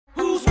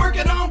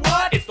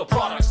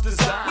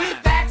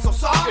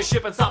We're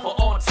shipping software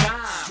on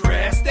time.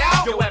 Stressed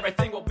out? Yo,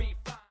 everything will be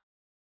fine.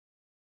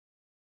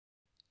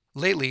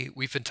 Lately,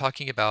 we've been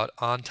talking about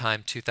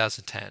OnTime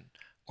 2010,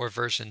 or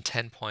version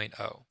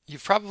 10.0.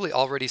 You've probably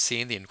already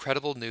seen the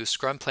incredible new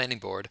Scrum Planning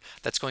Board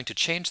that's going to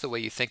change the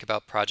way you think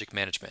about project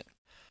management,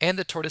 and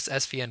the Tortoise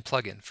SVN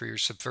plugin for your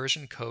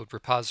Subversion code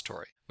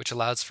repository, which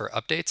allows for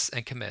updates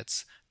and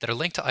commits that are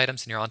linked to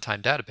items in your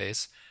OnTime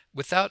database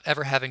without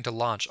ever having to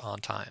launch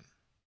OnTime.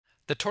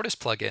 The Tortoise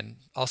plugin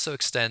also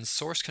extends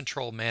source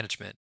control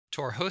management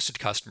to our hosted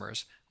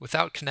customers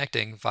without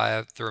connecting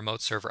via the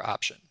remote server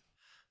option.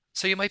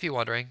 So you might be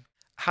wondering,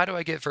 how do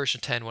I get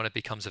version 10 when it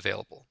becomes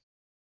available?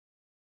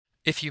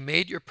 If you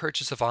made your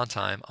purchase of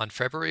OnTime on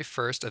February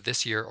 1st of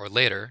this year or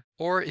later,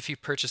 or if you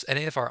purchase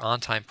any of our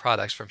OnTime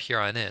products from here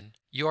on in,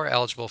 you are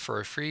eligible for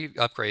a free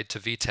upgrade to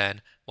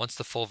V10 once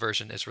the full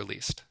version is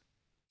released.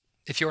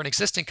 If you're an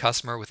existing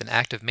customer with an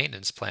active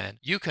maintenance plan,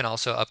 you can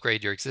also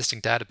upgrade your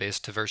existing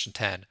database to version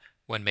 10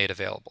 when made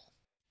available.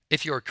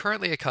 If you are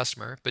currently a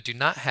customer but do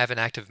not have an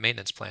active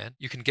maintenance plan,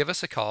 you can give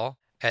us a call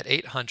at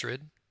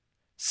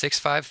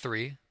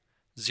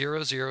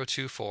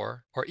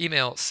 800-653-0024 or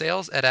email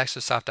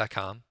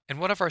sales@axosoft.com, and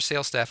one of our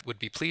sales staff would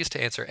be pleased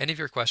to answer any of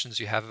your questions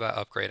you have about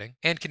upgrading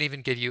and can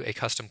even give you a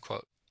custom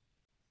quote.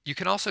 You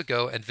can also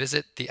go and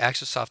visit the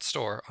Axosoft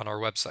store on our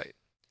website.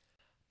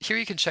 Here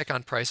you can check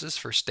on prices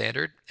for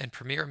standard and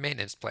premier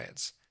maintenance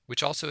plans,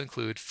 which also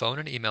include phone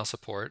and email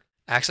support,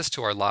 access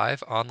to our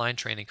live online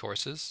training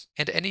courses,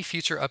 and any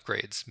future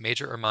upgrades,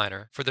 major or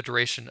minor, for the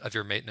duration of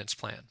your maintenance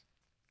plan.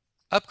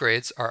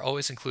 Upgrades are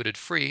always included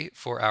free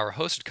for our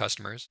hosted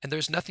customers, and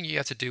there's nothing you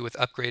have to do with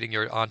upgrading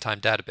your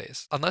OnTime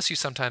database, unless you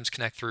sometimes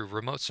connect through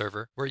remote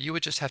server, where you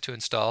would just have to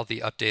install the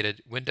updated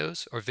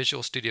Windows or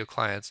Visual Studio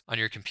clients on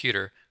your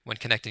computer when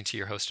connecting to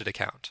your hosted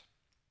account.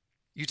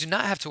 You do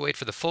not have to wait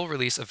for the full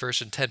release of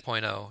version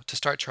 10.0 to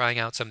start trying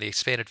out some of the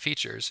expanded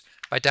features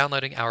by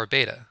downloading our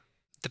beta.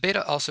 The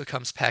beta also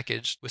comes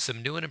packaged with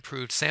some new and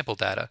improved sample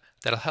data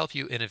that'll help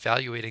you in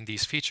evaluating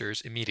these features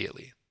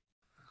immediately.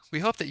 We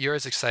hope that you're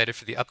as excited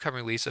for the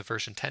upcoming release of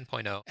version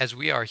 10.0 as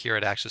we are here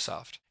at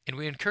Axosoft, and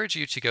we encourage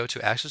you to go to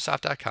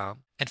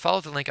axosoft.com and follow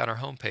the link on our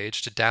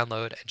homepage to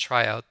download and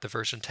try out the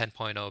version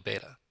 10.0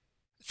 beta.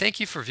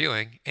 Thank you for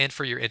viewing and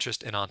for your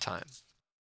interest in OnTime.